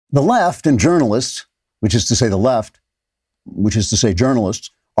The left and journalists, which is to say the left, which is to say journalists,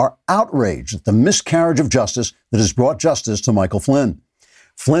 are outraged at the miscarriage of justice that has brought justice to Michael Flynn.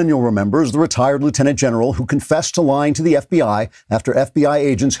 Flynn, you'll remember, is the retired lieutenant general who confessed to lying to the FBI after FBI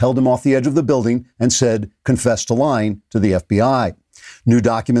agents held him off the edge of the building and said, confess to lying to the FBI. New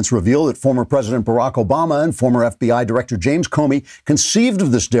documents reveal that former President Barack Obama and former FBI Director James Comey conceived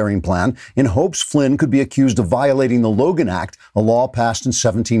of this daring plan in hopes Flynn could be accused of violating the Logan Act, a law passed in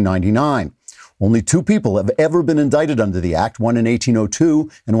 1799. Only two people have ever been indicted under the act, one in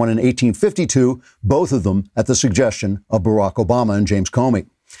 1802 and one in 1852, both of them at the suggestion of Barack Obama and James Comey.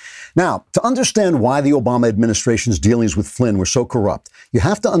 Now, to understand why the Obama administration's dealings with Flynn were so corrupt, you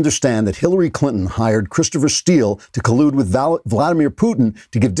have to understand that Hillary Clinton hired Christopher Steele to collude with Vladimir Putin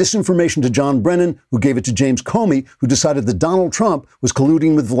to give disinformation to John Brennan, who gave it to James Comey, who decided that Donald Trump was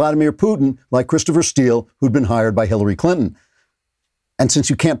colluding with Vladimir Putin, like Christopher Steele, who'd been hired by Hillary Clinton. And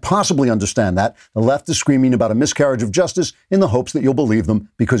since you can't possibly understand that, the left is screaming about a miscarriage of justice in the hopes that you'll believe them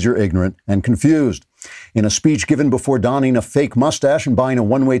because you're ignorant and confused. In a speech given before donning a fake mustache and buying a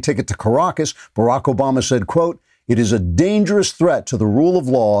one-way ticket to Caracas, Barack Obama said, quote, "It is a dangerous threat to the rule of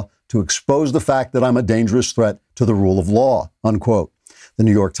law to expose the fact that I'm a dangerous threat to the rule of law," unquote. The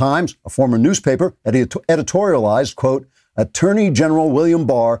New York Times, a former newspaper, editorialized, quote, "Attorney General William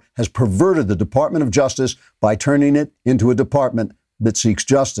Barr has perverted the Department of Justice by turning it into a department that seeks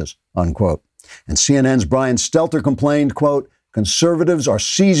justice," unquote. And CNN's Brian Stelter complained, quote, "Conservatives are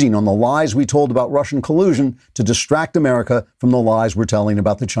seizing on the lies we told about Russian collusion to distract America from the lies we're telling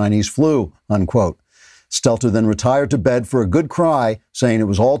about the Chinese flu," unquote. Stelter then retired to bed for a good cry, saying it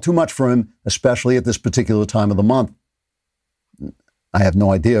was all too much for him, especially at this particular time of the month. I have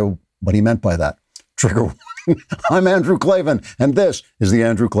no idea what he meant by that. Trigger warning. I'm Andrew Klavan, and this is The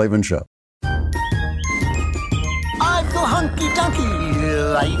Andrew Klavan Show.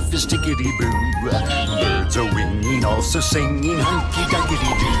 Hunky-dunky, life is tickety-boo. Birds are winging, also singing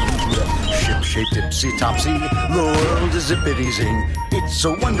hunky-dunky-doo. Ship-shaped, tipsy-topsy, the world is zippity-zing. It's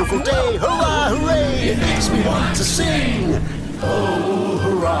a wonderful day, hurrah, hooray! It makes me want to sing. Oh,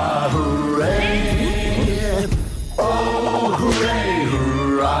 hurrah, hooray! Oh, hooray,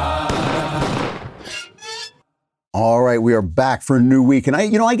 hurrah! All right, we are back for a new week. And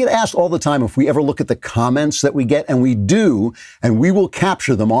I get asked all the time if we ever look at the comments that we get, and we do, and we will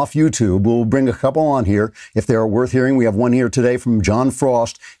capture them off YouTube. We'll bring a couple on here if they are worth hearing. We have one here today from John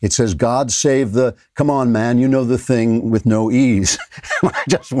Frost. It says, "God save the, come on, man, you know the thing with no ease." I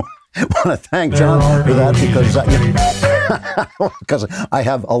just want to thank John for that because I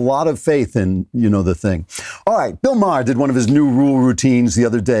have a lot of faith in, the thing. All right. Bill Maher did one of his new rule routines the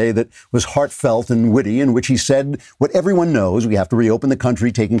other day that was heartfelt and witty, in which he said what everyone knows: we have to reopen the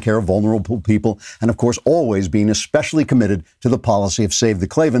country, taking care of vulnerable people, and of course, always being especially committed to the policy of Save the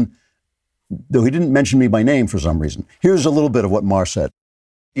Klavan, though he didn't mention me by name for some reason. Here's a little bit of what Maher said.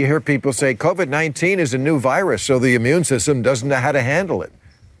 You hear people say COVID-19 is a new virus, so the immune system doesn't know how to handle it.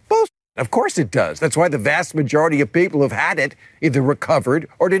 Of course it does. That's why the vast majority of people who've had it either recovered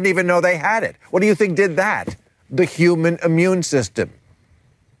or didn't even know they had it. What do you think did that? The human immune system.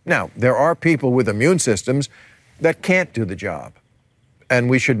 Now, there are people with immune systems that can't do the job, and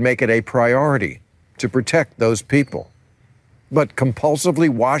we should make it a priority to protect those people. But compulsively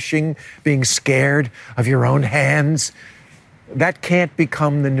washing, being scared of your own hands, that can't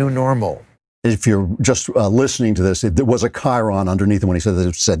become the new normal. If you're just listening to this, there was a chyron underneath it when he said that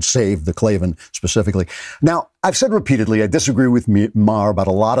it said Save the Klavan specifically. Now, I've said repeatedly, I disagree with Maher about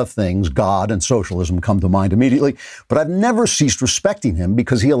a lot of things. God and socialism come to mind immediately. But I've never ceased respecting him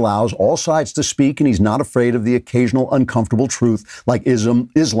because he allows all sides to speak, and he's not afraid of the occasional uncomfortable truth, like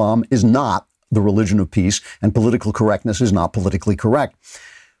Islam is not the religion of peace, and political correctness is not politically correct.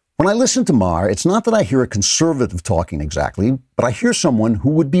 When I listen to Maher, it's not that I hear a conservative talking exactly, but I hear someone who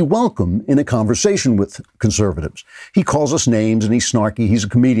would be welcome in a conversation with conservatives. He calls us names and he's snarky. He's a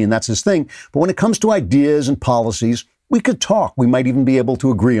comedian. That's his thing. But when it comes to ideas and policies, we could talk. We might even be able to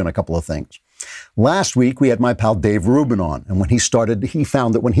agree on a couple of things. Last week, we had my pal Dave Rubin on, and he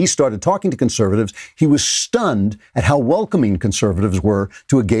found that when he started talking to conservatives, he was stunned at how welcoming conservatives were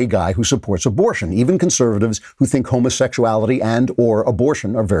to a gay guy who supports abortion, even conservatives who think homosexuality and or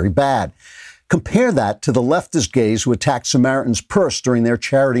abortion are very bad. Compare that to the leftist gays who attacked Samaritan's Purse during their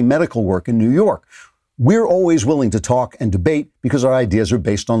charity medical work in New York. We're always willing to talk and debate because our ideas are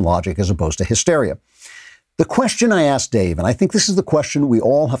based on logic as opposed to hysteria. The question I asked Dave, and I think this is the question we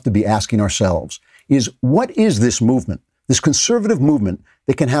all have to be asking ourselves, is what is this movement? This conservative movement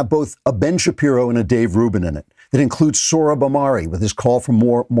that can have both a Ben Shapiro and a Dave Rubin in it, that includes Sohrab Ahmari with his call for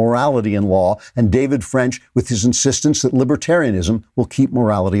more morality in law, and David French with his insistence that libertarianism will keep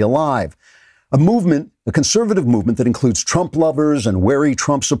morality alive. A movement, a conservative movement that includes Trump lovers and wary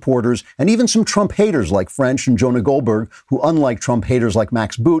Trump supporters, and even some Trump haters like French and Jonah Goldberg, who, unlike Trump haters like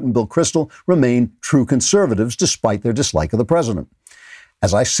Max Boot and Bill Kristol, remain true conservatives despite their dislike of the president.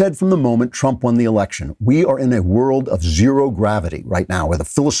 As I said from the moment Trump won the election, we are in a world of zero gravity right now, where the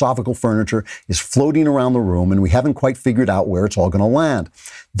philosophical furniture is floating around the room and we haven't quite figured out where it's all going to land.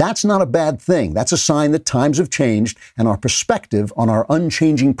 That's not a bad thing. That's a sign that times have changed and our perspective on our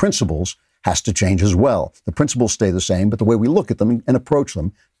unchanging principles has to change as well. The principles stay the same, but the way we look at them and approach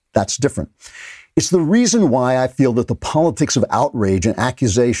them, that's different. It's the reason why I feel that the politics of outrage and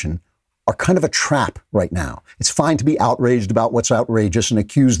accusation are kind of a trap right now. It's fine to be outraged about what's outrageous and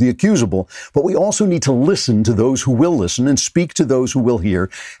accuse the accusable, but we also need to listen to those who will listen and speak to those who will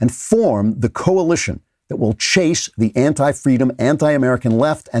hear and form the coalition that will chase the anti-freedom, anti-American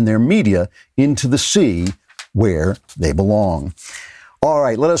left and their media into the sea where they belong. All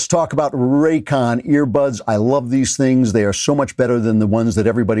right, let us talk about Raycon earbuds. I love these things. They are so much better than the ones that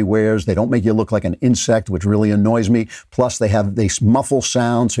everybody wears. They don't make you look like an insect, which really annoys me. Plus, they muffle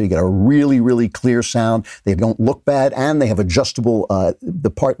sound, so you get a really, really clear sound. They don't look bad, and they have adjustable, the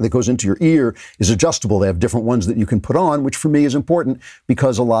part that goes into your ear is adjustable. They have different ones that you can put on, which for me is important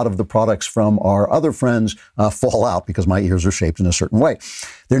because a lot of the products from our other friends fall out because my ears are shaped in a certain way.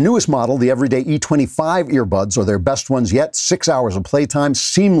 Their newest model, the Everyday E25 earbuds, are their best ones yet. 6 hours of playtime,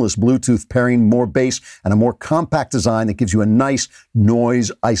 seamless Bluetooth pairing, more bass, and a more compact design that gives you a nice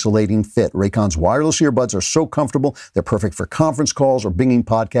noise-isolating fit. Raycon's wireless earbuds are so comfortable. They're perfect for conference calls or binging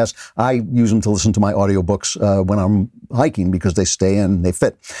podcasts. I use them to listen to my audiobooks when I'm hiking because they stay in, they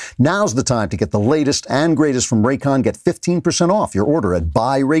fit. Now's the time to get the latest and greatest from Raycon. Get 15% off your order at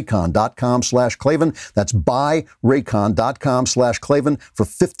buyraycon.com/Klavan. That's buyraycon.com/Klavan for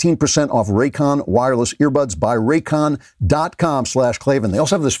 15% off Raycon wireless earbuds. Buyraycon.com/Klavan. They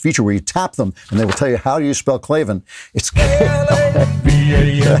also have this feature where you tap them and they will tell you how do you spell Klavan. It's that's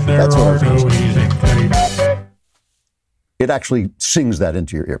what I was It actually sings that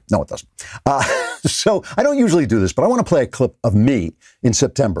into your ear. No, it doesn't. So I don't usually do this, but I want to play a clip of me in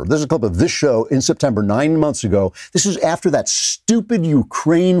September. There's a clip of this show in September, 9 months ago. This is after that stupid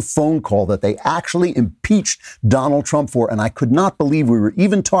Ukraine phone call that they actually impeached Donald Trump for, and I could not believe we were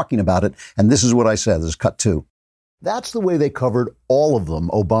even talking about it. And this is what I said. This is cut 2. That's the way they covered all of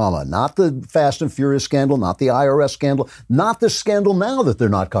them, Obama. Not the Fast and Furious scandal, not the IRS scandal, not the scandal now that they're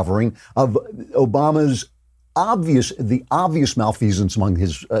not covering of Obama's obvious malfeasance among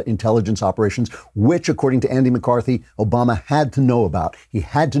his intelligence operations, which, according to Andy McCarthy, Obama had to know about. He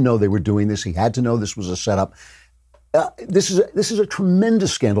had to know they were doing this. He had to know this was a setup. This is a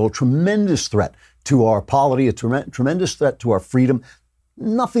tremendous scandal, a tremendous threat to our polity, a tremendous threat to our freedom.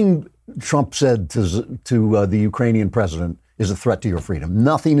 Nothing Trump said to the Ukrainian president is a threat to your freedom.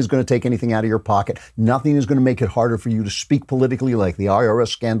 Nothing is going to take anything out of your pocket. Nothing is going to make it harder for you to speak politically like the IRS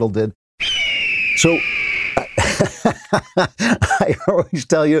scandal did. So I always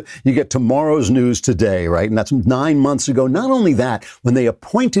tell you, you get tomorrow's news today, right? And that's 9 months ago. Not only that, when they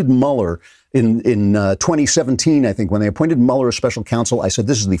appointed Mueller in 2017, I think, when they appointed Mueller as special counsel, I said,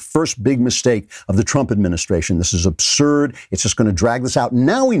 this is the first big mistake of the Trump administration. This is absurd. It's just going to drag this out.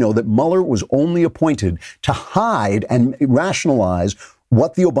 Now we know that Mueller was only appointed to hide and rationalize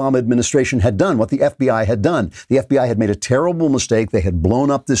what the Obama administration had done, what the FBI had done. The FBI had made a terrible mistake. They had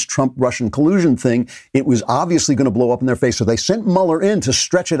blown up this Trump-Russian collusion thing. It was obviously going to blow up in their face. So they sent Mueller in to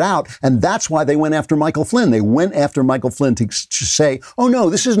stretch it out. And that's why they went after Michael Flynn. They went after Michael Flynn to say, oh, no,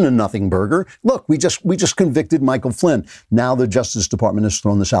 this isn't a nothing burger. Look, we just convicted Michael Flynn. Now the Justice Department has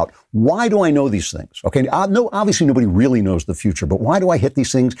thrown this out. Why do I know these things? Okay, no, obviously nobody really knows the future. But why do I hit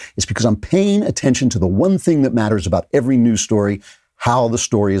these things? It's because I'm paying attention to the one thing that matters about every news story: how the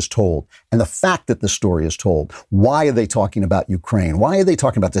story is told, and the fact that the story is told. Why are they talking about Ukraine? Why are they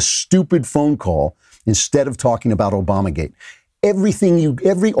talking about this stupid phone call instead of talking about Obamagate?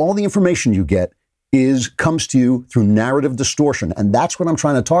 All the information you get comes to you through narrative distortion, and that's what I'm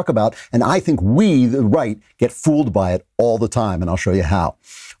trying to talk about. And I think we, the right, get fooled by it all the time, and I'll show you how.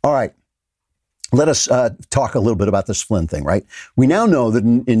 All right. Let us talk a little bit about this Flynn thing, right? We now know that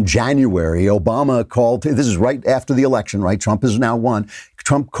in January, Obama called, this is right after the election, right? Trump has now won.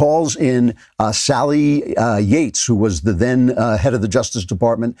 Trump calls in Sally Yates, who was the then head of the Justice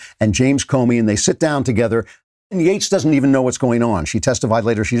Department, and James Comey, and they sit down together. And Yates doesn't even know what's going on. She testified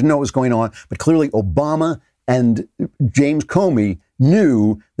later. She didn't know what was going on. But clearly Obama and James Comey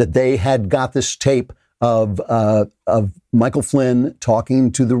knew that they had got this tape of Michael Flynn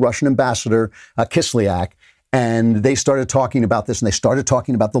talking to the Russian ambassador, Kislyak. And they started talking about this, and they started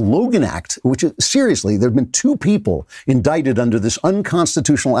talking about the Logan Act, which is, seriously, there have been 2 people indicted under this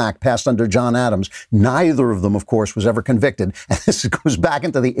unconstitutional act passed under John Adams. Neither of them, of course, was ever convicted. And this goes back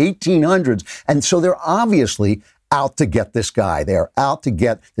into the 1800s. And so they're obviously out to get this guy. They are out to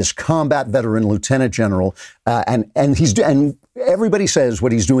get this combat veteran lieutenant general. And everybody says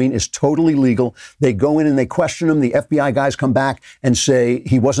what he's doing is totally legal. They go in and they question him. The FBI guys come back and say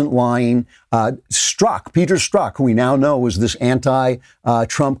he wasn't lying. Peter Strzok, who we now know is this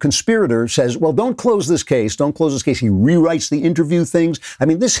anti-Trump conspirator, says, well, don't close this case. Don't close this case. He rewrites the interview things. I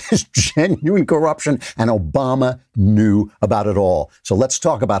mean, this is genuine corruption, and Obama knew about it all. So let's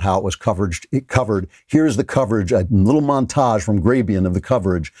talk about how it was covered. Here's the coverage, a little montage from Grabien of the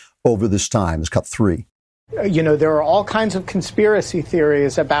coverage over this time. It's cut 3. You know, there are all kinds of conspiracy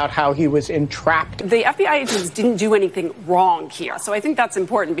theories about how he was entrapped. The FBI agents didn't do anything wrong here. So I think that's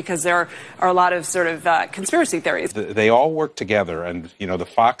important because there are a lot of sort of conspiracy theories. They all work together. And, you know, the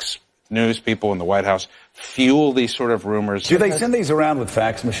Fox News people in the White House fuel these sort of rumors. Do they send these around with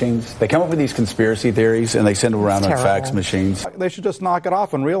fax machines? They come up with these conspiracy theories and they send them around on fax machines. They should just knock it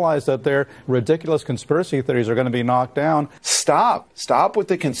off and realize that their ridiculous conspiracy theories are going to be knocked down. Stop with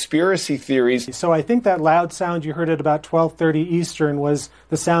the conspiracy theories. So I think that loud sound you heard at about 12:30 Eastern was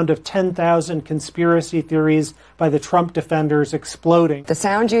the sound of 10,000 conspiracy theories by the Trump defenders exploding. The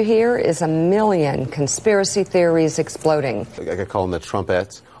sound you hear is 1 million conspiracy theories exploding. I could call them the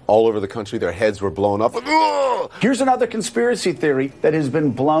Trumpettes. All over the country, their heads were blown up. Here's another conspiracy theory that has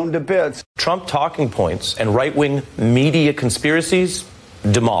been blown to bits. Trump talking points and right-wing media conspiracies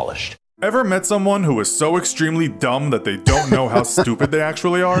demolished. Ever met someone who is so extremely dumb that they don't know how stupid they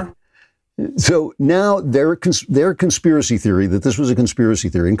actually are? So now their conspiracy theory, that this was a conspiracy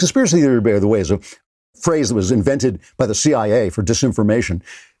theory, and conspiracy theory, by the way, is a phrase that was invented by the CIA for disinformation.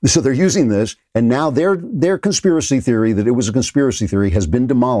 So they're using this, and now their conspiracy theory that it was a conspiracy theory has been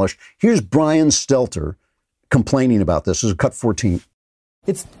demolished. Here's Brian Stelter complaining about this. This is cut 14.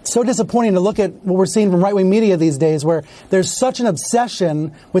 It's so disappointing to look at what we're seeing from right-wing media these days, where there's such an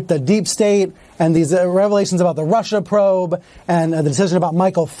obsession with the deep state and these revelations about the Russia probe and the decision about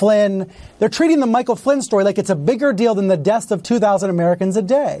Michael Flynn. They're treating the Michael Flynn story like it's a bigger deal than the deaths of 2,000 Americans a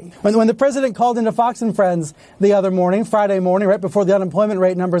day. When the president called into Fox and Friends the other morning, Friday morning, right before the unemployment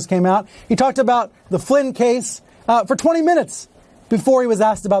rate numbers came out, he talked about the Flynn case for 20 minutes before he was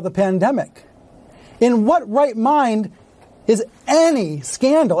asked about the pandemic. In what right mind is any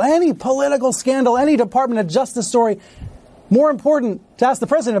scandal, any political scandal, any Department of Justice story more important to ask the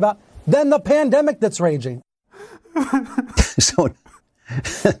president about than the pandemic that's raging? So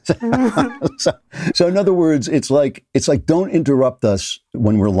in other words, it's like don't interrupt us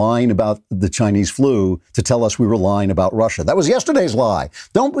when we're lying about the Chinese flu to tell us we were lying about Russia. That was yesterday's lie.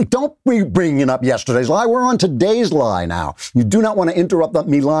 Don't be bringing up yesterday's lie. We're on today's lie now. You do not want to interrupt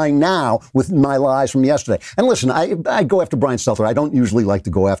me lying now with my lies from yesterday. And listen, I go after Brian Stelter. I don't usually like to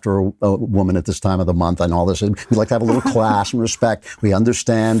go after a woman at this time of the month and all this. We like to have a little class and respect. We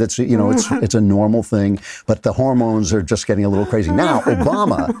understand it's a normal thing, but the hormones are just getting a little crazy. Now,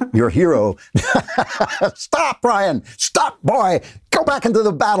 Obama, your hero, stop, Brian, stop, boy, go back into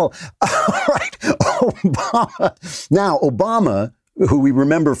the battle. All right, Obama, who we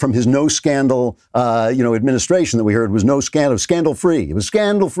remember from his no scandal, administration that we heard was no scandal, scandal free. It was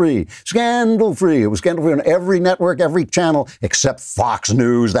scandal free. It was scandal free on every network, every channel, except Fox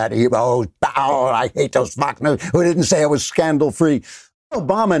News. I hate those Fox News who didn't say it was scandal free.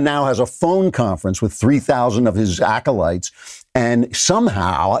 Obama now has a phone conference with 3,000 of his acolytes. And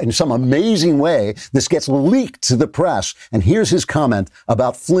somehow, in some amazing way, this gets leaked to the press. And here's his comment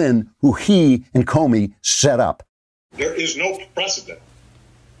about Flynn, who he and Comey set up. There is no precedent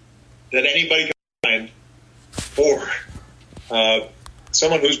that anybody can find for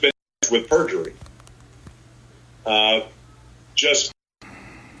someone who's been charged with perjury. Just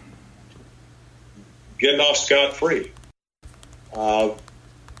getting off scot-free.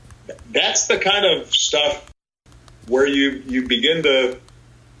 That's the kind of stuff where you begin to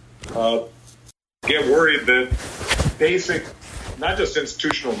get worried that basic, not just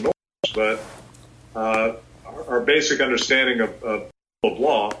institutional norms, but our basic understanding of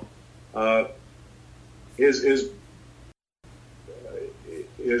law is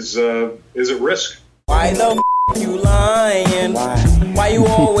at risk. Why the you lying? Why you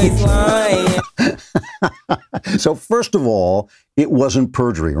always lying? So first of all, it wasn't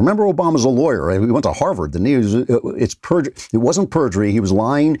perjury. Remember, Obama's a lawyer. Right? He went to Harvard. It's perjury. It wasn't perjury. He was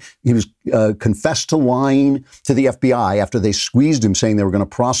lying. He was confessed to lying to the FBI after they squeezed him, saying they were going to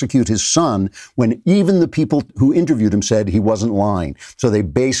prosecute his son, when even the people who interviewed him said he wasn't lying. So they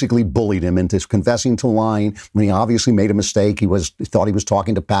basically bullied him into confessing to lying when he obviously made a mistake. He thought he was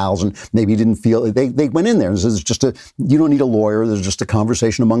talking to pals, and maybe he didn't feel. They went in there and said, you don't need a lawyer. There's just a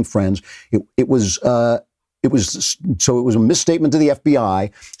conversation among friends. It was a misstatement to the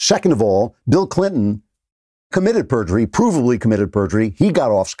FBI. Second of all, Bill Clinton committed perjury, provably committed perjury. He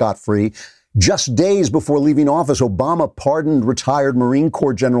got off scot-free. Just days before leaving office, Obama pardoned retired Marine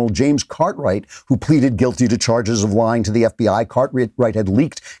Corps General James Cartwright, who pleaded guilty to charges of lying to the FBI. Cartwright had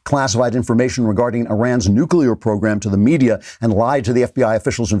leaked classified information regarding Iran's nuclear program to the media and lied to the FBI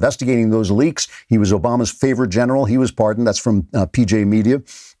officials investigating those leaks. He was Obama's favorite general. He was pardoned. That's from PJ Media.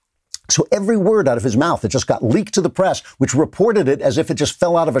 So every word out of his mouth that just got leaked to the press, which reported it as if it just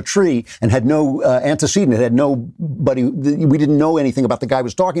fell out of a tree and had no antecedent, it had nobody, we didn't know anything about the guy who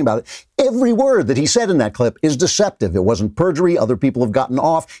was talking about it. Every word that he said in that clip is deceptive. It wasn't perjury. Other people have gotten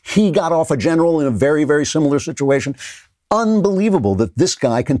off. He got off a general in a very, very similar situation. Unbelievable that this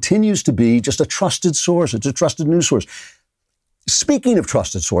guy continues to be just a trusted source. It's a trusted news source. Speaking of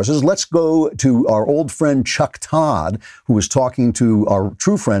trusted sources, let's go to our old friend Chuck Todd, who was talking to our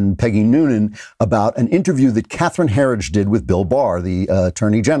true friend Peggy Noonan about an interview that Catherine Herridge did with Bill Barr, the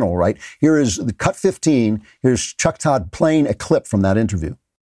Attorney General, right? Here is the cut 15. Here's Chuck Todd playing a clip from that interview.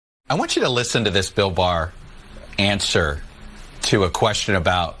 I want you to listen to this Bill Barr answer to a question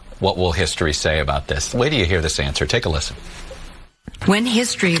about what will history say about this. Wait till you hear this answer. Take a listen. When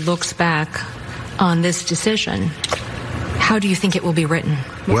history looks back on this decision, how do you think it will be written?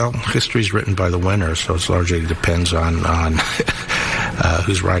 Well, history's written by the winner, so it largely depends on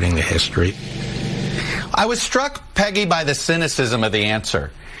who's writing the history. I was struck, Peggy, by the cynicism of the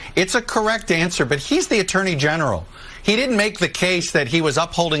answer. It's a correct answer, but he's the Attorney General. He didn't make the case that he was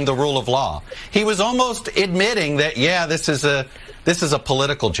upholding the rule of law. He was almost admitting that, yeah, this is a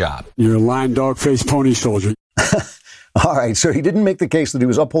political job. You're a lying dog-faced pony soldier. All right, so he didn't make the case that he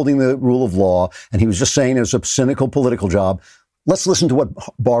was upholding the rule of law, and he was just saying it was a cynical political job. Let's listen to what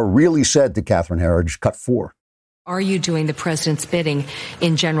Barr really said to Catherine Herridge, cut 4. Are you doing the president's bidding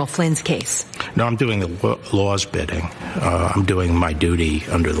in General Flynn's case? No, I'm doing the law's bidding. I'm doing my duty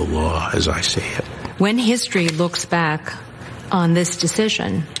under the law as I see it. When history looks back on this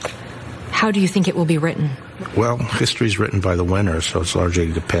decision, how do you think it will be written? Well, history's written by the winner, so it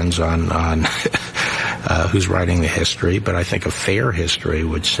largely depends on who's writing the history. But I think a fair history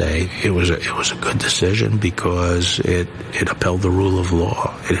would say it was a good decision because it upheld the rule of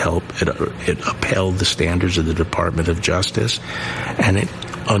law. It upheld the standards of the Department of Justice, and it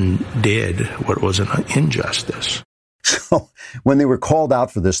undid what was an injustice. So when they were called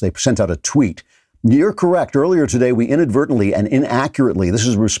out for this, they sent out a tweet. You're correct. Earlier today, we inadvertently and inaccurately, this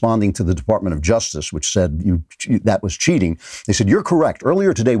is responding to the Department of Justice, which said that was cheating. They said, you're correct.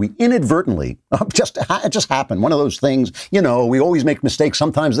 Earlier today, we inadvertently, it just happened. One of those things, we always make mistakes.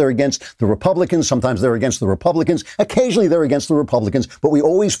 Sometimes they're against the Republicans. Sometimes they're against the Republicans. Occasionally they're against the Republicans, but we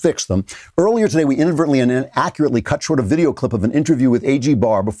always fix them. Earlier today, we inadvertently and inaccurately cut short a video clip of an interview with A.G.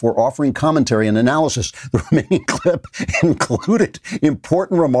 Barr before offering commentary and analysis. The remaining clip included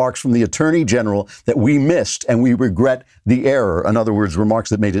important remarks from the Attorney General that we missed, and we regret the error. In other words, remarks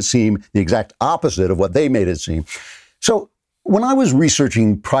that made it seem the exact opposite of what they made it seem. So when I was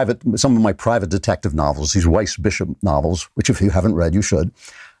researching some of my private detective novels, these Weiss Bishop novels, which if you haven't read, you should,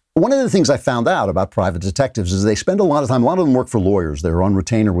 one of the things I found out about private detectives is they spend a lot of time, a lot of them work for lawyers. They're on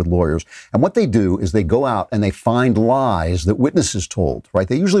retainer with lawyers. And what they do is they go out and they find lies that witnesses told, right?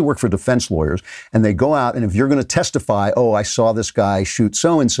 They usually work for defense lawyers, and they go out, and if you're going to testify, oh, I saw this guy shoot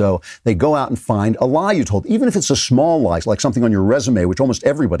so-and-so, they go out and find a lie you told. Even if it's a small lie, like something on your resume, which almost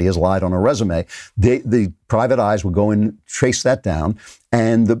everybody has lied on a resume, the private eyes will go and trace that down.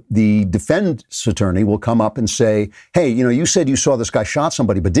 And the defense attorney will come up and say, hey, you said you saw this guy shot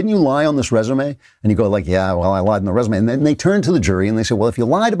somebody, but didn't you lie on this resume? And you go like, yeah, well, I lied on the resume. And then they turn to the jury and they say, well, if you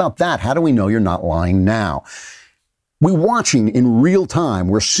lied about that, how do we know you're not lying now? We're watching in real time,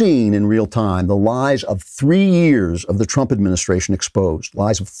 we're seeing in real time the lies of 3 years of the Trump administration exposed.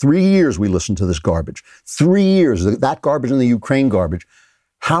 Lies of 3 years we listened to this garbage. 3 years, that garbage and the Ukraine garbage.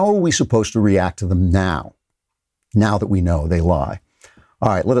 How are we supposed to react to them now that we know they lie? All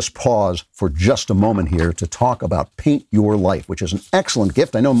right, let us pause for just a moment here to talk about Paint Your Life, which is an excellent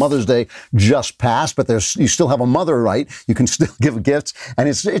gift. I know Mother's Day just passed, but you still have a mother, right? You can still give gifts, and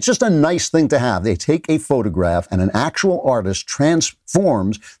it's just a nice thing to have. They take a photograph, and an actual artist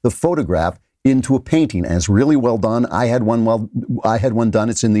transforms the photograph into a painting, and it's really well done. I had one done.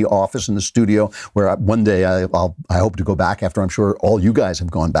 It's in the office in the studio where one day I hope to go back after I'm sure all you guys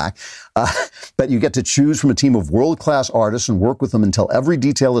have gone back. But you get to choose from a team of world-class artists and work with them until every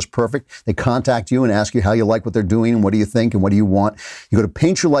detail is perfect. They contact you and ask you how you like what they're doing and what do you think and what do you want. You go to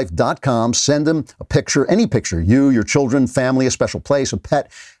paintyourlife.com, send them a picture, any picture, you, your children, family, a special place, a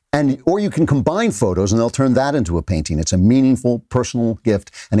pet, or you can combine photos and they'll turn that into a painting. It's a meaningful, personal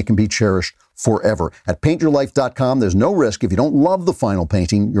gift, and it can be cherished forever. At paintyourlife.com, there's no risk. If you don't love the final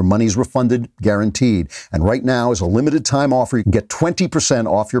painting, your money's refunded, guaranteed. And right now is a limited time offer. You can get 20%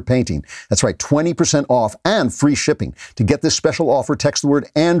 off your painting. That's right, 20% off and free shipping. To get this special offer, text the word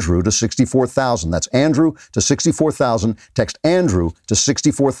Andrew to 64,000. That's Andrew to 64,000. Text Andrew to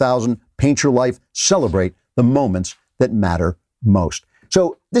 64,000. Paint your life. Celebrate the moments that matter most.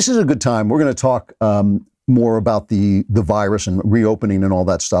 So this is a good time. We're going to talk more about the virus and reopening and all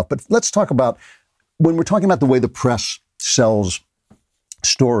that stuff. But let's talk about, when we're talking about the way the press sells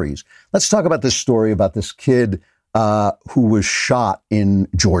stories, let's talk about this story about this kid who was shot in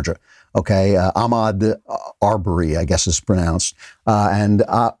Georgia. Okay, Ahmaud Arbery, I guess it's pronounced. And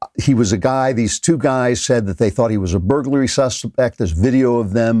he was a guy, these two guys said that they thought he was a burglary suspect. There's video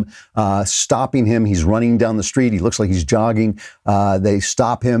of them stopping him. He's running down the street. He looks like he's jogging. They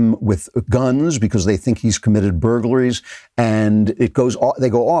stop him with guns because they think he's committed burglaries. And they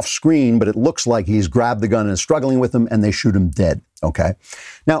go off screen, but it looks like he's grabbed the gun and is struggling with them, and they shoot him dead. Okay.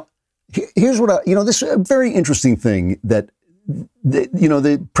 Now, here's what this is a very interesting thing that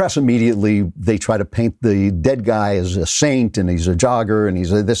the press immediately, they try to paint the dead guy as a saint and he's a jogger and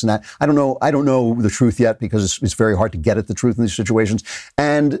he's a this and that. I don't know the truth yet because it's very hard to get at the truth in these situations.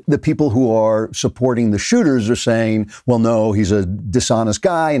 And the people who are supporting the shooters are saying, well, no, he's a dishonest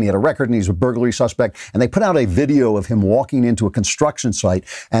guy and he had a record and he's a burglary suspect. And they put out a video of him walking into a construction site.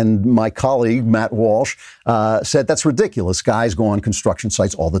 And my colleague, Matt Walsh, said, that's ridiculous. Guys go on construction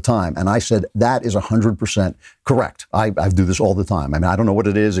sites all the time. And I said, that is 100% correct. I do this all the time. I mean, I don't know what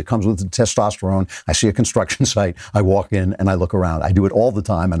it is. It comes with the testosterone. I see a construction site. I walk in and I look around. I do it all the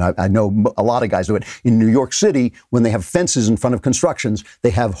time. And I know a lot of guys do it. In New York City, when they have fences in front of constructions, they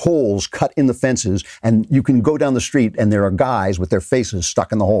have holes cut in the fences. And you can go down the street and there are guys with their faces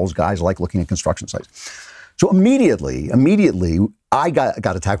stuck in the holes. Guys like looking at construction sites. So immediately, I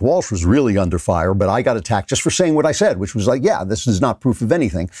got attacked. Walsh was really under fire, but I got attacked just for saying what I said, which was like, yeah, this is not proof of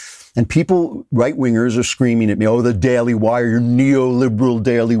anything. And people, right-wingers, are screaming at me, oh, the Daily Wire, your neoliberal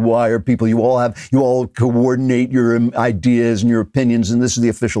Daily Wire people, you all coordinate your ideas and your opinions, and this is the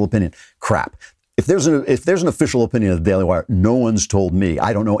official opinion. Crap. If there's an official opinion of the Daily Wire, no one's told me.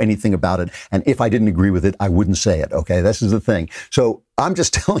 I don't know anything about it. And if I didn't agree with it, I wouldn't say it. Okay, this is the thing. So I'm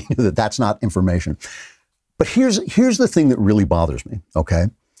just telling you that that's not information. But here's the thing that really bothers me, okay?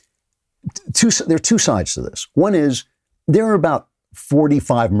 There are two sides to this. One is there are about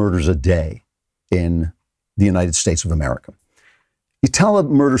 45 murders a day in the United States of America. You tell a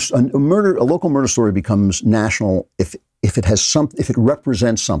local murder story becomes national if it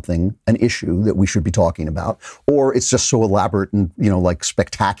represents something, an issue that we should be talking about, or it's just so elaborate and like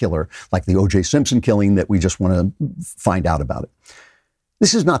spectacular, like the O.J. Simpson killing, that we just want to find out about it.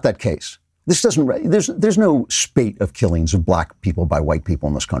 This is not that case. There's no spate of killings of black people by white people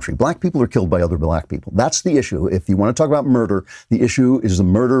in this country. Black people are killed by other black people. That's the issue. If you want to talk about murder, the issue is the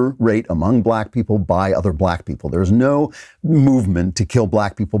murder rate among black people by other black people. There's no movement to kill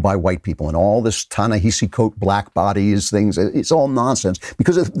black people by white people, and all this Ta-Nehisi Coates black bodies things. It's all nonsense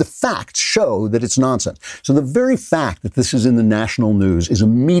because the facts show that it's nonsense. So the very fact that this is in the national news is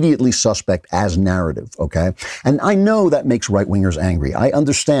immediately suspect as narrative. Okay, and I know that makes right-wingers angry. I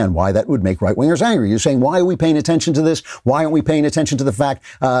understand why that would make right-wingers angry. You're saying, why are we paying attention to this? Why aren't we paying attention to the fact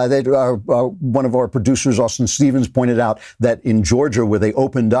that one of our producers, Austin Stevens, pointed out that in Georgia, where they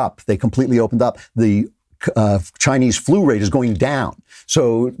completely opened up, the Chinese flu rate is going down.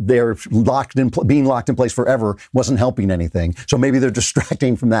 So they're being locked in place forever wasn't helping anything. So maybe they're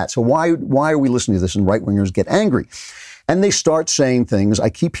distracting from that. So why are we listening to this? And right-wingers get angry. And they start saying things.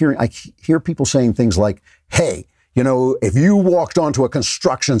 I hear people saying things like, hey, if you walked onto a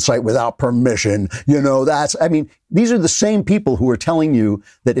construction site without permission, these are the same people who are telling you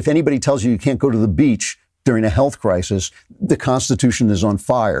that if anybody tells you can't go to the beach during a health crisis, the Constitution is on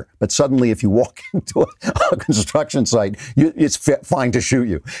fire. But suddenly, if you walk into a construction site, it's fine to shoot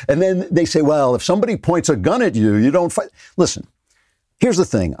you. And then they say, well, if somebody points a gun at you, you don't fight. Listen. Here's the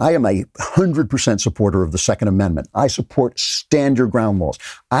thing. I am a 100% supporter of the Second Amendment. I support stand your ground laws.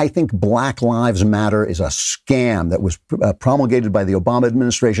 I think Black Lives Matter is a scam that was promulgated by the Obama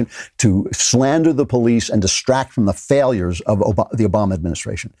administration to slander the police and distract from the failures of the Obama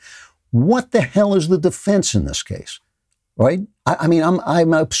administration. what the hell is the defense in this case? Right? I mean,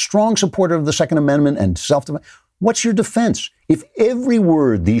 I'm a strong supporter of the Second Amendment and self-defense. What's your defense? If every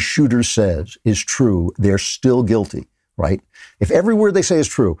word these shooters says is true, they're still guilty, right? If every word they say is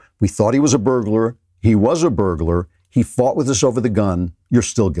true, we thought he was a burglar, he was a burglar, he fought with us over the gun, you're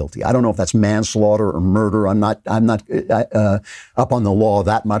still guilty. I don't know if that's manslaughter or murder. I'm not up on the law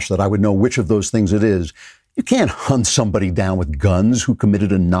that much that I would know which of those things it is. You can't hunt somebody down with guns who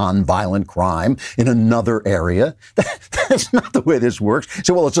committed a nonviolent crime in another area. That's not the way this works.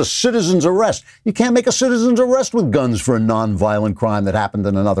 So, well, it's a citizen's arrest. You can't make a citizen's arrest with guns for a nonviolent crime that happened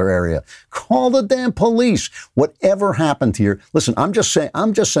in another area. Call the damn police. Whatever happened here. Listen, I'm just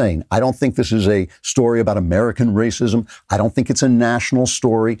saying, I don't think this is a story about American racism. I don't think it's a national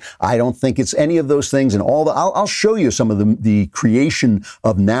story. I don't think it's any of those things. And I'll show you some of the creation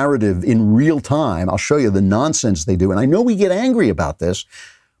of narrative in real time. I'll show you the nonsense they do. And I know we get angry about this,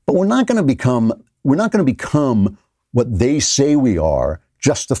 but we're not going to become what they say we are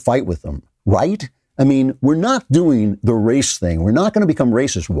just to fight with them, right? I mean, we're not doing the race thing. We're not going to become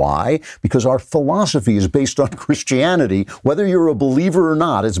racist. Why? Because our philosophy is based on Christianity. Whether you're a believer or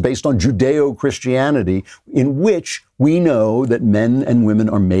not, it's based on Judeo-Christianity, in which we know that men and women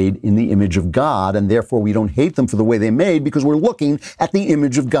are made in the image of God, and therefore we don't hate them for the way they're made because we're looking at the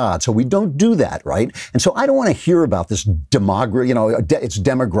image of God. So we don't do that, right? And so I don't want to hear about this it's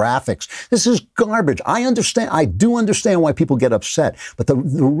demographics. This is garbage. I do understand why people get upset, but the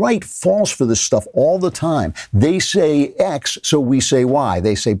right falls for this stuff all the time. They say X, so we say Y.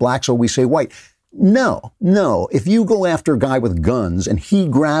 They say black, so we say white. No. If you go after a guy with guns and he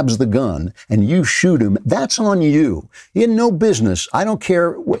grabs the gun and you shoot him, that's on you. He had no business. I don't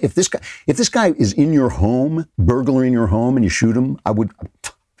care if this guy is in your home, burglaring your home, and you shoot him. I would,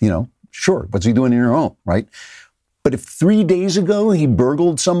 sure. What's he doing in your home, right? But if 3 days ago he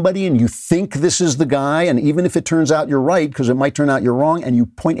burgled somebody and you think this is the guy, and even if it turns out you're right, because it might turn out you're wrong, and you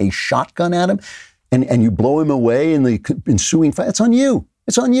point a shotgun at him and you blow him away in the ensuing fight, it's on you.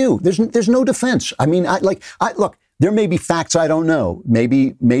 It's on you. There's no defense. I mean, look, there may be facts I don't know.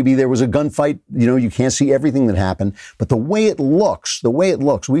 Maybe there was a gunfight. You can't see everything that happened. But the way it looks,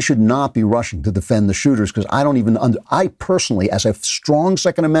 we should not be rushing to defend the shooters, because I personally, as a strong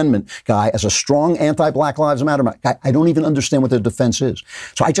Second Amendment guy, as a strong anti-Black Lives Matter guy, I don't even understand what their defense is.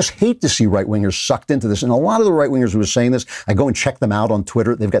 So I just hate to see right-wingers sucked into this. And a lot of the right-wingers who are saying this, I go and check them out on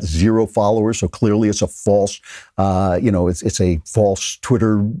Twitter. They've got 0 followers, so clearly it's a false, it's a false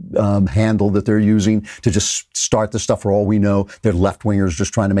Twitter handle that they're using to just start the stuff. For all we know, they're left-wingers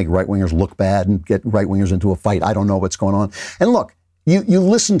just trying to make right-wingers look bad and get right-wingers into a fight. I don't know what's going on. And look, you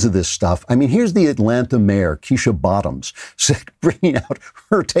listen to this stuff. I mean, here's the Atlanta mayor, Keisha Bottoms, bringing out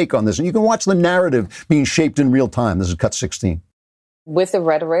her take on this. And you can watch the narrative being shaped in real time. This is Cut 16. With the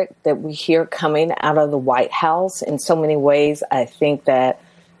rhetoric that we hear coming out of the White House, in so many ways, I think that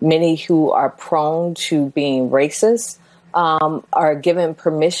many who are prone to being racist are given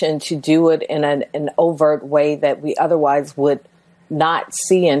permission to do it in an overt way that we otherwise would not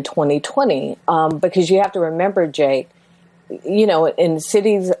see in 2020. Because you have to remember, Jake, in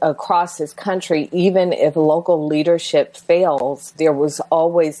cities across this country, even if local leadership fails, there was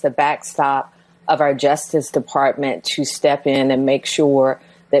always the backstop of our Justice Department to step in and make sure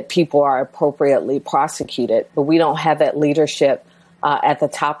that people are appropriately prosecuted. But we don't have that leadership at the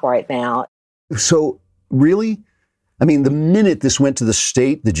top right now. So really? I mean, the minute this went to the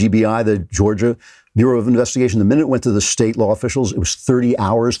state, the GBI, the Georgia Bureau of Investigation, the minute it went to the state law officials, it was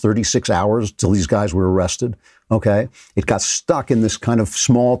 36 hours till these guys were arrested. Okay. It got stuck in this kind of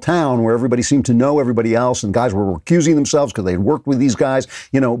small town where everybody seemed to know everybody else, and guys were recusing themselves because they had worked with these guys,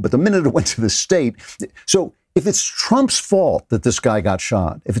 but the minute it went to the state. So if it's Trump's fault that this guy got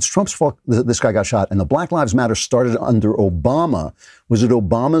shot, and the Black Lives Matter started under Obama, was it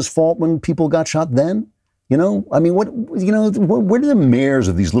Obama's fault when people got shot then? I mean, where do the mayors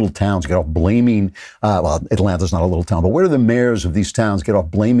of these little towns get off blaming, Atlanta's not a little town, but where do the mayors of these towns get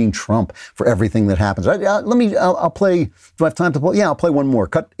off blaming Trump for everything that happens? I'll play, do I have time to play? Yeah, I'll play one more.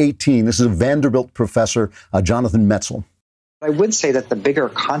 Cut 18. This is a Vanderbilt professor, Jonathan Metzl. I would say that the bigger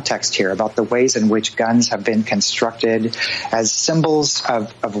context here about the ways in which guns have been constructed as symbols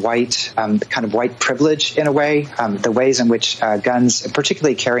of white, kind of white privilege in a way, the ways in which guns,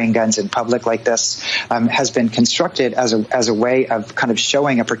 particularly carrying guns in public like this, has been constructed as a way of kind of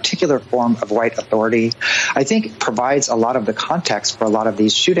showing a particular form of white authority, I think provides a lot of the context for a lot of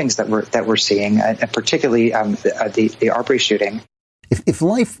these shootings that we're seeing, and particularly the Arbery shooting. If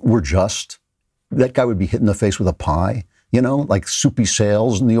life were just, that guy would be hit in the face with a pie. Like Soupy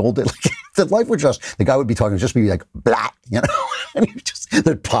Sales in the old days. That life would just, the guy would be talking, just be like, blah, you know, and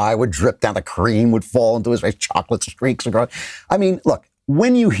the pie would drip down, the cream would fall into his face, chocolate streaks across. I mean, look,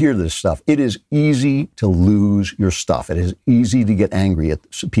 when you hear this stuff, it is easy to lose your stuff. It is easy to get angry at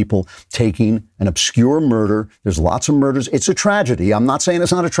people taking an obscure murder. There's lots of murders. It's a tragedy. I'm not saying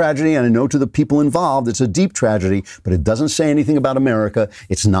it's not a tragedy, and I know to the people involved, it's a deep tragedy, but it doesn't say anything about America.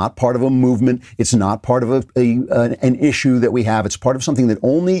 It's not part of a movement. It's not part of an issue that we have. It's part of something that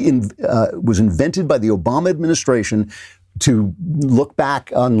only was invented by the Obama administration to look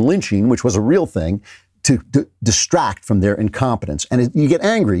back on lynching, which was a real thing, to distract from their incompetence. And you get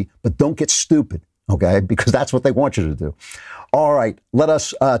angry, but don't get stupid, okay? Because that's what they want you to do. All right, let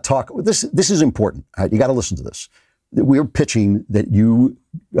us talk. This is important. All right, you got to listen to this. We're pitching that you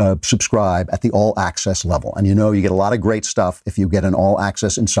subscribe at the all access level. And you know, you get a lot of great stuff if you get an all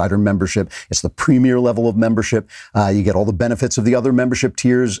access insider membership. It's the premier level of membership. You get all the benefits of the other membership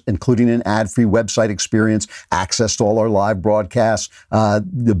tiers, including an ad-free website experience, access to all our live broadcasts,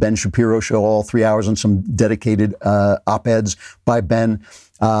 the Ben Shapiro show, all 3 hours, and some dedicated op-eds by Ben.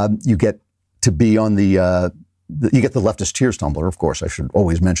 You get to be on you get the Leftist Tears Tumbler, of course. I should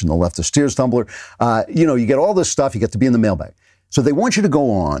always mention the Leftist Tears Tumbler. You get all this stuff. You get to be in the mailbag. So they want you to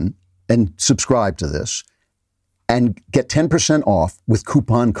go on and subscribe to this and get 10% off with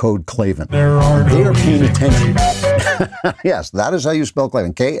coupon code Klavan. They are paying attention. Yes, that is how you spell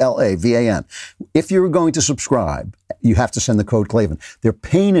Klavan, Klavan. If you're going to subscribe, you have to send the code Klavan. They're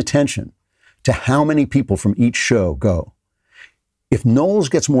paying attention to how many people from each show go. If Knowles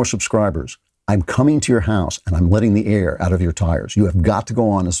gets more subscribers, I'm coming to your house and I'm letting the air out of your tires. You have got to go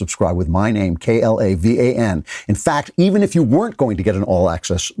on and subscribe with my name, Klavan. In fact, even if you weren't going to get an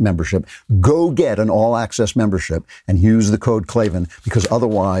all-access membership, go get an all-access membership and use the code Klavan, because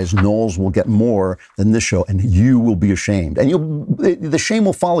otherwise Knowles will get more than this show and you will be ashamed. And the shame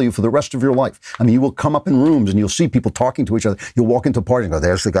will follow you for the rest of your life. I mean, you will come up in rooms and you'll see people talking to each other. You'll walk into a party and go,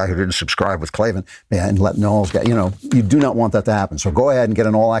 there's the guy who didn't subscribe with Klavan, and let Knowles get, you do not want that to happen. So go ahead and get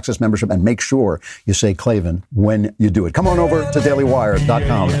an all-access membership and make sure you say Klavan when you do it. Come on over to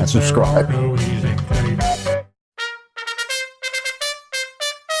dailywire.com and subscribe.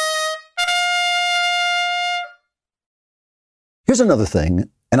 Here's another thing,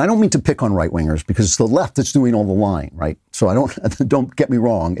 and I don't mean to pick on right-wingers because it's the left that's doing all the lying, right? So don't get me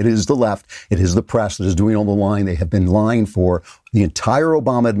wrong. It is the left. It is the press that is doing all the lying. They have been lying for the entire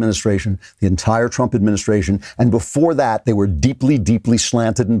Obama administration, the entire Trump administration. And before that, they were deeply, deeply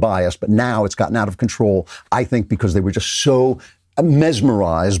slanted and biased. But now it's gotten out of control, I think, because they were just so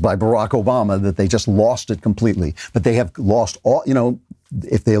mesmerized by Barack Obama that they just lost it completely. But they have lost all,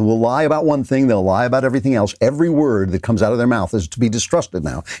 if they will lie about one thing, they'll lie about everything else. Every word that comes out of their mouth is to be distrusted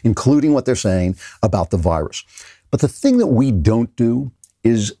now, including what they're saying about the virus. But the thing that we don't do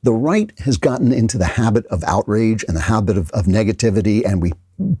is the right has gotten into the habit of outrage and the habit of negativity, and we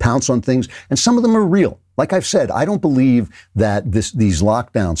pounce on things, and some of them are real. Like I've said, I don't believe that these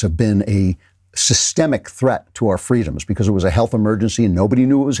lockdowns have been a systemic threat to our freedoms because it was a health emergency and nobody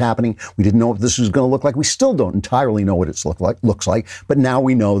knew what was happening. We didn't know what this was going to look like. We still don't entirely know what it looks like, but now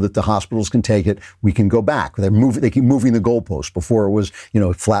we know that the hospitals can take it. We can go back. They keep moving the goalposts. Before it was,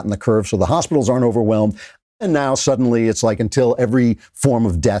 flatten the curve so the hospitals aren't overwhelmed. And now suddenly it's like until every form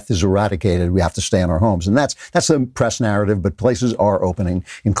of death is eradicated, we have to stay in our homes. And that's the press narrative, but places are opening,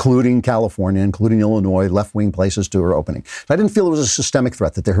 including California, including Illinois, left-wing places too are opening. So I didn't feel it was a systemic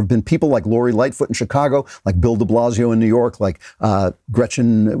threat, that there have been people like Lori Lightfoot in Chicago, like Bill de Blasio in New York, like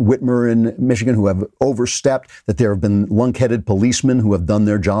Gretchen Whitmer in Michigan, who have overstepped, that there have been lunk-headed policemen who have done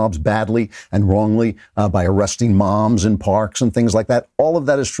their jobs badly and wrongly by arresting moms in parks and things like that. All of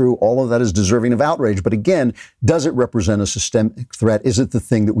that is true. All of that is deserving of outrage. But again, does it represent a systemic threat? Is it the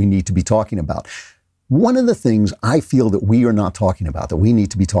thing that we need to be talking about? One of the things I feel that we are not talking about, that we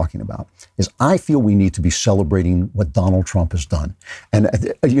need to be talking about, is I feel we need to be celebrating what Donald Trump has done. And,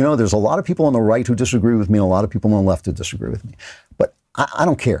 there's a lot of people on the right who disagree with me, and a lot of people on the left who disagree with me. But I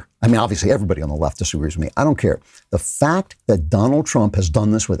don't care. I mean, obviously, everybody on the left disagrees with me. I don't care. The fact that Donald Trump has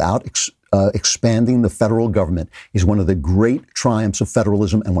done this without expanding the federal government is one of the great triumphs of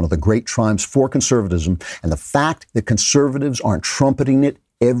federalism and one of the great triumphs for conservatism. And the fact that conservatives aren't trumpeting it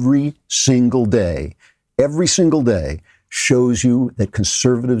every single day shows you that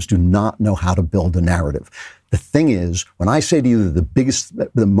conservatives do not know how to build a narrative. The thing is, when I say to you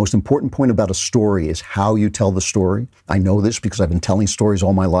that the most important point about a story is how you tell the story, I know this because I've been telling stories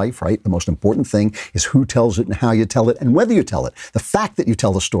all my life, right? The most important thing is who tells it and how you tell it and whether you tell it. The fact that you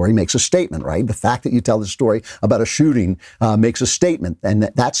tell the story makes a statement, right? The fact that you tell the story about a shooting makes a statement, and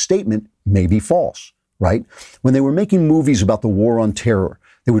that statement may be false, right? When they were making movies about the war on terror,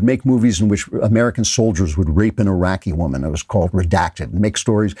 They would make movies in which American soldiers would rape an Iraqi woman. It was called Redacted. And make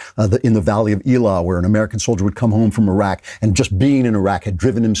stories in the Valley of Elah, where an American soldier would come home from Iraq, and just being in Iraq had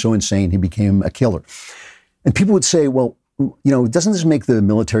driven him so insane he became a killer. And people would say, well, doesn't this make the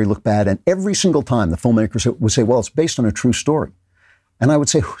military look bad? And every single time the filmmakers would say, well, it's based on a true story. And I would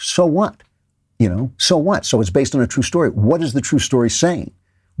say, so what? So what? So it's based on a true story. What is the true story saying?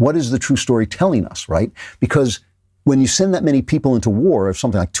 What is the true story telling us, right? Because when you send that many people into war, of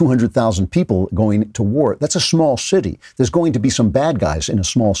something like 200,000 people going to war, that's a small city. There's going to be some bad guys in a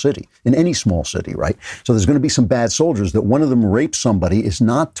small city, in any small city, right? So there's going to be some bad soldiers. That one of them rapes somebody is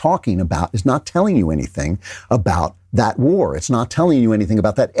not telling you anything about that war. It's not telling you anything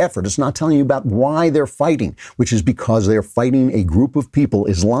about that effort. It's not telling you about why they're fighting, which is because they're fighting a group of people,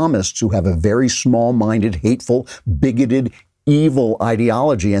 Islamists, who have a very small-minded, hateful, bigoted, evil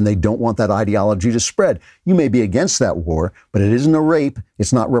ideology, and they don't want that ideology to spread. You may be against that war, but it isn't a rape.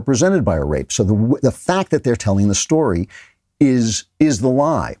 It's not represented by a rape. So the fact that they're telling the story is the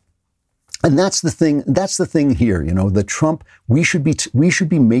lie. And that's the thing. That's the thing here. The Trump. We should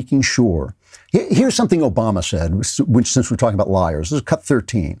be making sure. Here's something Obama said. Since we're talking about liars, this is cut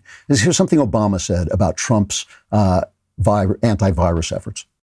 13. Here's something Obama said about Trump's antivirus efforts.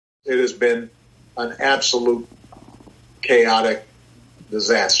 It has been an absolute chaotic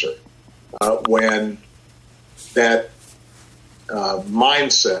disaster when that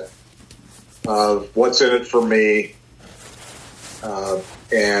mindset of what's in it for me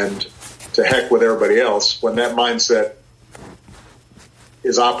and to heck with everybody else, when that mindset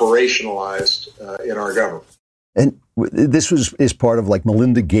is operationalized in our government. And this is part of, like,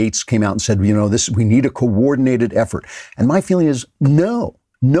 Melinda Gates came out and said, we need a coordinated effort. And my feeling is no,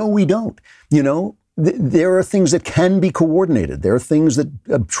 we don't. There are things that can be coordinated. There are things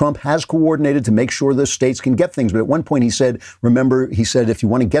that Trump has coordinated to make sure the states can get things. But at one point he said, if you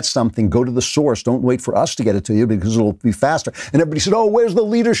want to get something, go to the source. Don't wait for us to get it to you because it'll be faster. And everybody said, oh, where's the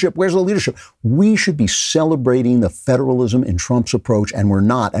leadership? Where's the leadership? We should be celebrating the federalism in Trump's approach, and we're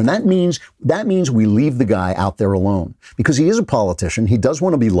not. And that means we leave the guy out there alone because he is a politician. He does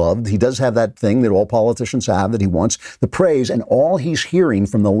want to be loved. He does have that thing that all politicians have, that he wants the praise. And all he's hearing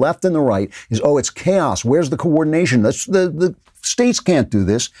from the left and the right is, oh, it's chaos. Where's the coordination? The states can't do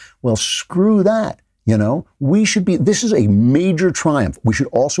this. Well, screw that. This is a major triumph. We should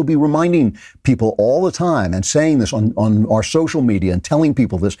also be reminding people all the time and saying this on our social media and telling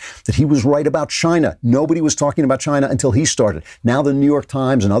people this, that he was right about China. Nobody was talking about China until he started. Now the New York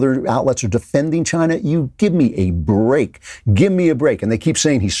Times and other outlets are defending China. You give me a break. Give me a break. And they keep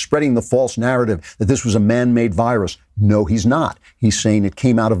saying he's spreading the false narrative that this was a man-made virus. No, he's not. He's saying it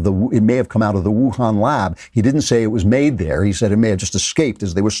may have come out of the Wuhan lab. He didn't say it was made there. He said it may have just escaped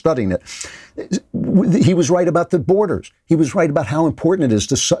as they were studying it. He was right about the borders. He was right about how important it is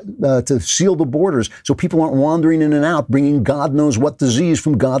to seal the borders so people aren't wandering in and out, bringing God knows what disease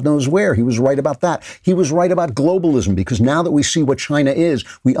from God knows where. He was right about that. He was right about globalism, because now that we see what China is,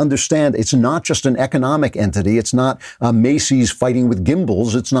 we understand it's not just an economic entity. It's not Macy's fighting with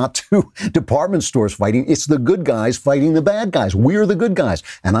gimbals. It's not two department stores fighting. It's the good guys fighting the bad guys. We're the good guys.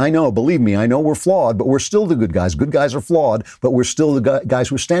 And I know, believe me, I know we're flawed, but we're still the good guys. Good guys are flawed, but we're still the guys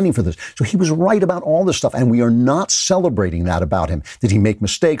who are standing for this. So he was right about all this stuff, and we are not celebrating that about him. Did he make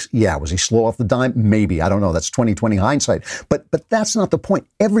mistakes? Yeah. Was he slow off the dime? Maybe. I don't know. That's 20/20 hindsight. But that's not the point.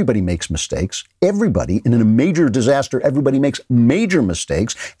 Everybody makes mistakes. Everybody, and in a major disaster, everybody makes major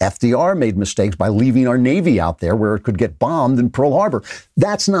mistakes. FDR made mistakes by leaving our Navy out there where it could get bombed in Pearl Harbor.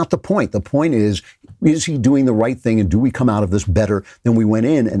 That's not the point. The point is he doing the right thing, and do we come out of this better than we went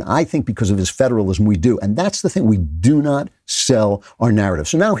in? And I think because of his federalism, we do. And that's the thing. We do not sell our narrative.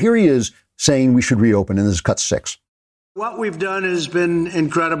 So now here he is saying we should reopen, and this is cut 6. What we've done has been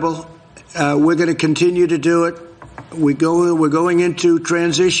incredible. We're going to continue to do it. We're going into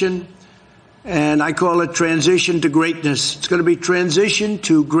transition, and I call it transition to greatness. It's going to be transition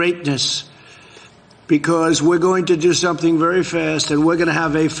to greatness, because we're going to do something very fast, and we're going to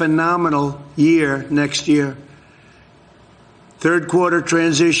have a phenomenal year next year. Third quarter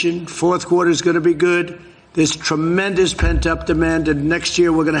transition, fourth quarter is going to be good. There's tremendous pent-up demand, and next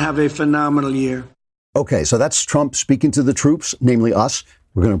year we're going to have a phenomenal year. Okay, so that's Trump speaking to the troops, namely us.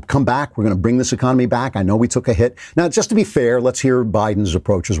 We're going to come back. We're going to bring this economy back. I know we took a hit. Now, just to be fair, let's hear Biden's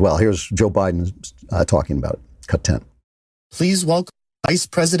approach as well. Here's Joe Biden talking about it. Cut 10. Please welcome Vice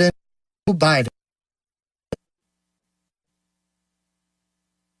President Joe Biden.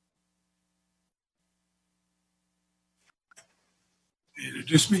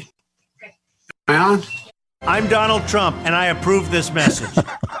 Introduce me. Am I on? I'm Donald Trump, and I approve this message.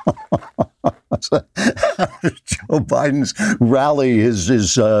 Joe Biden's rally, his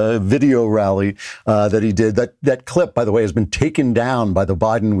video rally that he did. That clip, by the way, has been taken down by the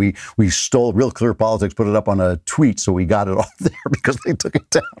Biden. We stole Real Clear Politics, put it up on a tweet, so we got it off there because they took it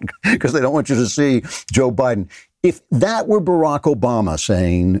down because they don't want you to see Joe Biden. If that were Barack Obama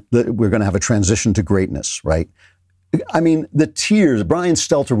saying that we're going to have a transition to greatness, right? I mean, the tears. Brian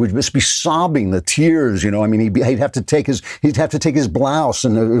Stelter would just be sobbing. The tears, I mean, he'd have to take his blouse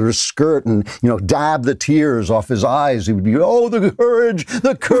and his skirt and dab the tears off his eyes. He would be, oh, the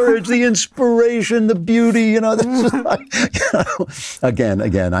courage, the inspiration, the beauty. This is like,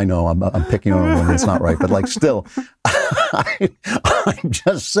 again. I know I'm picking on him when it's not right, but like still. I'm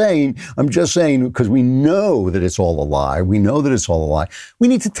just saying, because we know that it's all a lie. We know that it's all a lie. We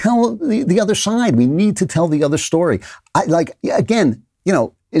need to tell the other side. We need to tell the other story.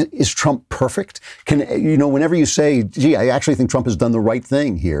 Is Trump perfect? Whenever you say, gee, I actually think Trump has done the right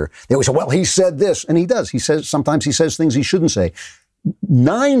thing here, they always say, well, he said this, and he does. Sometimes he says things he shouldn't say.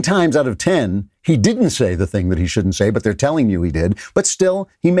 9 times out of 10, he didn't say the thing that he shouldn't say, but they're telling you he did. But still,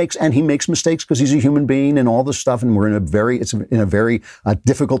 he makes mistakes because he's a human being and all this stuff. And we're in a very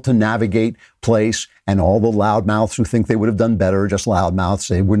difficult to navigate place. And all the loudmouths who think they would have done better, just loudmouths,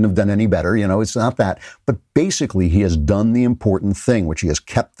 they wouldn't have done any better. It's not that. But basically, he has done the important thing, which he has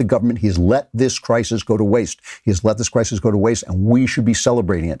kept the government. He has let this crisis go to waste. And we should be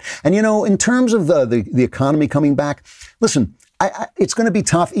celebrating it. And, in terms of the economy coming back, listen, it's going to be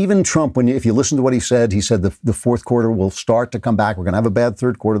tough. Even Trump, if you listen to what he said the fourth quarter will start to come back. We're going to have a bad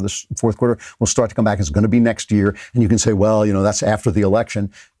third quarter. The fourth quarter will start to come back. It's going to be next year. And you can say, well, that's after the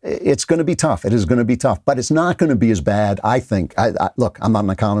election. It's going to be tough. It is going to be tough. But it's not going to be as bad, I think. Look, I'm not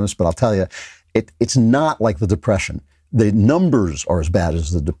an economist, but I'll tell you, it's not like the Depression. The numbers are as bad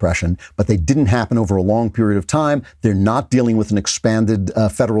as the Depression, but they didn't happen over a long period of time. They're not dealing with an expanded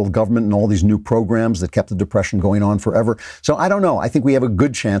federal government and all these new programs that kept the Depression going on forever. So I don't know. I think we have a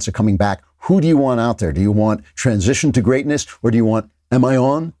good chance of coming back. Who do you want out there? Do you want transition to greatness, or do you want, am I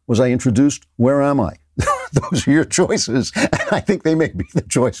on? Was I introduced? Where am I? Those are your choices. And I think they may be the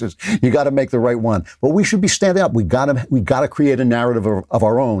choices. You got to make the right one. But we should be standing up. We got to create a narrative of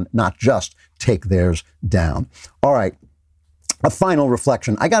our own, not just take theirs down. All right. A final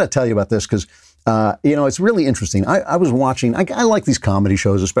reflection. I got to tell you about this because, it's really interesting. I was watching, I like these comedy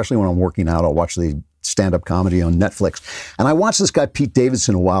shows, especially when I'm working out. I'll watch the stand-up comedy on Netflix. And I watched this guy, Pete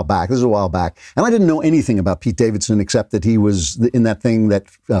Davidson, a while back. This is a while back. And I didn't know anything about Pete Davidson except that he was in that thing that,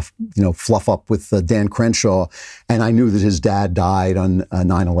 fluff up with Dan Crenshaw. And I knew that his dad died on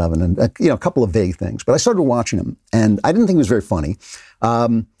 9/11 and, a couple of vague things. But I started watching him and I didn't think he was very funny.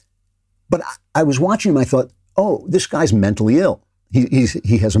 But I was watching him. I thought, oh, this guy's mentally ill.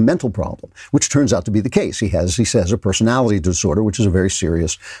 He has a mental problem, which turns out to be the case. He says a personality disorder, which is a very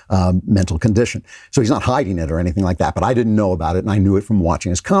serious mental condition. So he's not hiding it or anything like that. But I didn't know about it, and I knew it from watching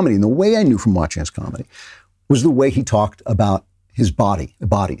his comedy. And the way I knew from watching his comedy was the way he talked about his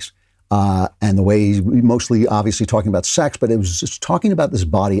bodies. And the way he's mostly obviously talking about sex, but it was just talking about his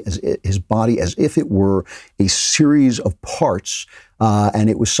body as if it were a series of parts. And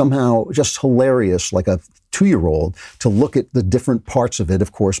it was somehow just hilarious, like a 2-year-old, to look at the different parts of it,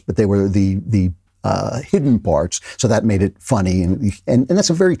 of course, but they were the hidden parts. So that made it funny. And that's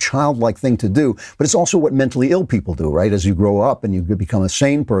a very childlike thing to do. But it's also what mentally ill people do, right? As you grow up and you become a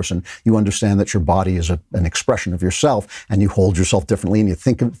sane person, you understand that your body is an expression of yourself, and you hold yourself differently, and you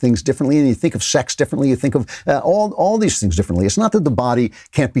think of things differently, and you think of sex differently. You think of all these things differently. It's not that the body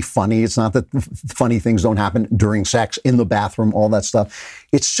can't be funny. It's not that funny things don't happen during sex, in the bathroom, all that stuff.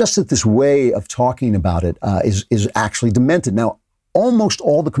 It's just that this way of talking about it is actually demented. Now, almost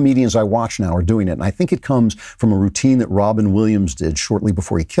all the comedians I watch now are doing it. And I think it comes from a routine that Robin Williams did shortly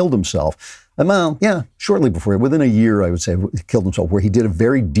before he killed himself. Shortly before, within a year, I would say, he killed himself, where he did a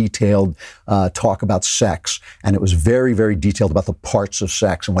very detailed talk about sex. And it was very, very detailed about the parts of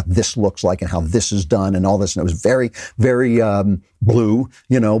sex and what this looks like and how this is done and all this. And it was very, very blue,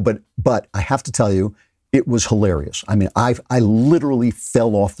 but I have to tell you, it was hilarious. I mean, I literally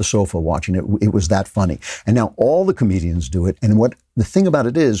fell off the sofa watching it. It was that funny. And now all the comedians do it. And what the thing about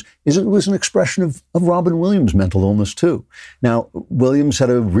it is it was an expression of Robin Williams' mental illness too. Now, Williams had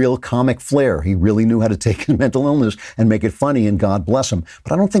a real comic flair. He really knew how to take his mental illness and make it funny, and God bless him.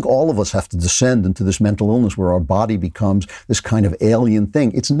 But I don't think all of us have to descend into this mental illness where our body becomes this kind of alien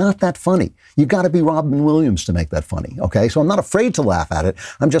thing. It's not that funny. You got to be Robin Williams to make that funny, okay? So I'm not afraid to laugh at it.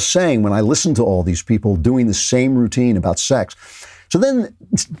 I'm just saying, when I listen to all these people doing the same routine about sex. So then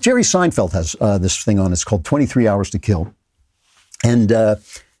Jerry Seinfeld has this thing on. It's called 23 Hours to Kill. And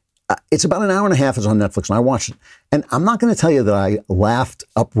It's about an hour and a half. It's on Netflix, and I watched it. And I'm not going to tell you that I laughed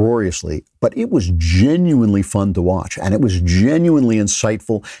uproariously, but it was genuinely fun to watch. And it was genuinely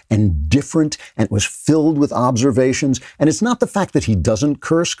insightful and different, and it was filled with observations. And it's not the fact that he doesn't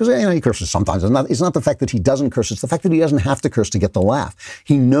curse, because he curses sometimes. It's not the fact that he doesn't curse. It's the fact that he doesn't have to curse to get the laugh.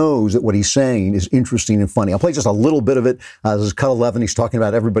 He knows that what he's saying is interesting and funny. I'll play just a little bit of it. This is Cut 11. He's talking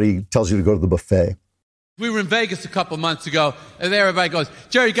about everybody tells you to go to the buffet. We were in Vegas a couple months ago, and there everybody goes,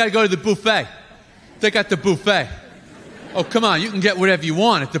 Jerry, you got to go to the buffet. They got the buffet. Oh, come on, you can get whatever you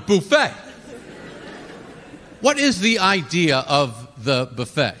want at the buffet. What is the idea of the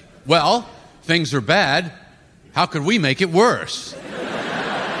buffet? Well, things are bad. How could we make it worse?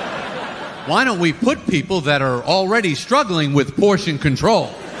 Why don't we put people that are already struggling with portion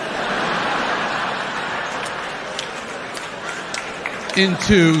control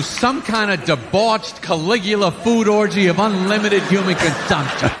into some kind of debauched Caligula food orgy of unlimited human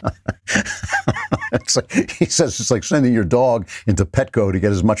consumption? He says it's like sending your dog into Petco to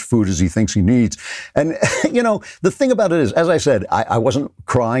get as much food as he thinks he needs. And, the thing about it is, as I said, I wasn't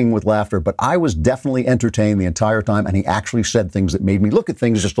crying with laughter, but I was definitely entertained the entire time. And he actually said things that made me look at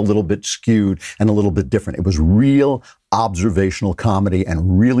things just a little bit skewed and a little bit different. It was real observational comedy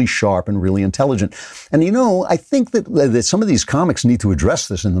and really sharp and really intelligent. And, I think that some of these comics need to address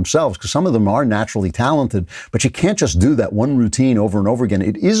this in themselves, because some of them are naturally talented, but you can't just do that one routine over and over again.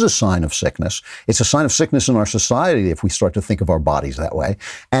 It is a sign of sickness. It's a sign of sickness in our society if we start to think of our bodies that way.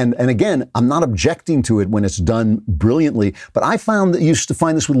 And again, I'm not objecting to it when it's done brilliantly, but I used to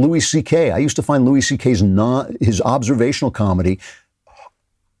find this with Louis C.K. I used to find Louis C.K.'s his observational comedy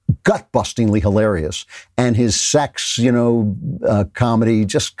gut-bustingly hilarious, and his sex, comedy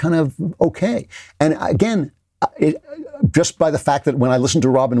just kind of okay. And again, just by the fact that when I listened to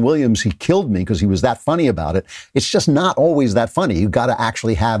Robin Williams, he killed me because he was that funny about it. It's just not always that funny. You've got to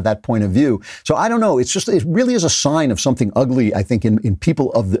actually have that point of view. So I don't know. It really is a sign of something ugly, I think, in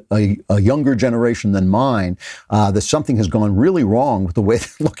people of a younger generation than mine, that something has gone really wrong with the way they're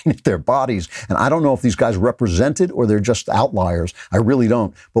looking at their bodies. And I don't know if these guys represent it or they're just outliers. I really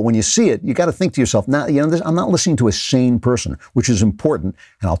don't. But when you see it, you got to think to yourself, now, I'm not listening to a sane person, which is important.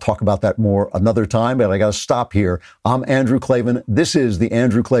 And I'll talk about that more another time, but I got to stop here. I'm Andrew Klavan. This is The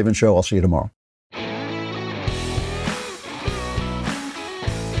Andrew Klavan Show. I'll see you tomorrow.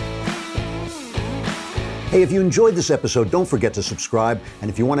 Hey, if you enjoyed this episode, don't forget to subscribe. And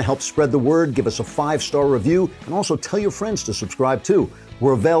if you want to help spread the word, give us a 5-star review and also tell your friends to subscribe too.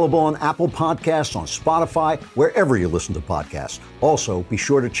 We're available on Apple Podcasts, on Spotify, wherever you listen to podcasts. Also, be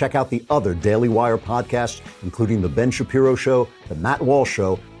sure to check out the other Daily Wire podcasts, including The Ben Shapiro Show, The Matt Walsh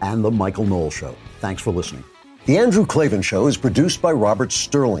Show, and The Michael Knowles Show. Thanks for listening. The Andrew Klavan Show is produced by Robert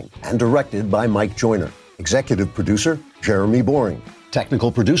Sterling and directed by Mike Joyner. Executive producer, Jeremy Boring.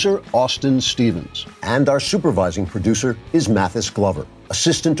 Technical producer, Austin Stevens. And our supervising producer is Mathis Glover.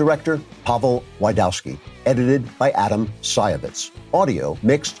 Assistant director, Pavel Wydowski. Edited by Adam Sayevitz. Audio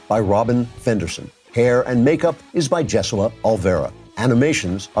mixed by Robin Fenderson. Hair and makeup is by Jesua Alvera.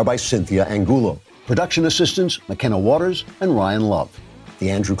 Animations are by Cynthia Angulo. Production assistants, McKenna Waters and Ryan Love. The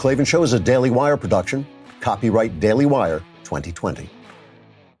Andrew Klavan Show is a Daily Wire production. Copyright Daily Wire 2020.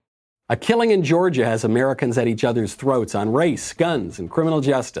 A killing in Georgia has Americans at each other's throats on race, guns, and criminal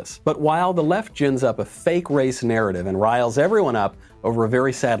justice. But while the left gins up a fake race narrative and riles everyone up over a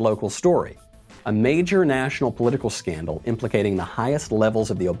very sad local story, a major national political scandal implicating the highest levels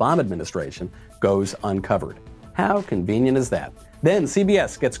of the Obama administration goes uncovered. How convenient is that? Then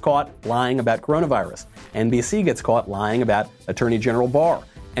CBS gets caught lying about coronavirus. NBC gets caught lying about Attorney General Barr.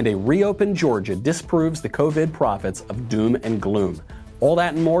 And a reopened Georgia disproves the COVID prophets of doom and gloom. All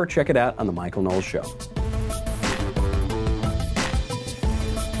that and more, check it out on The Michael Knowles Show.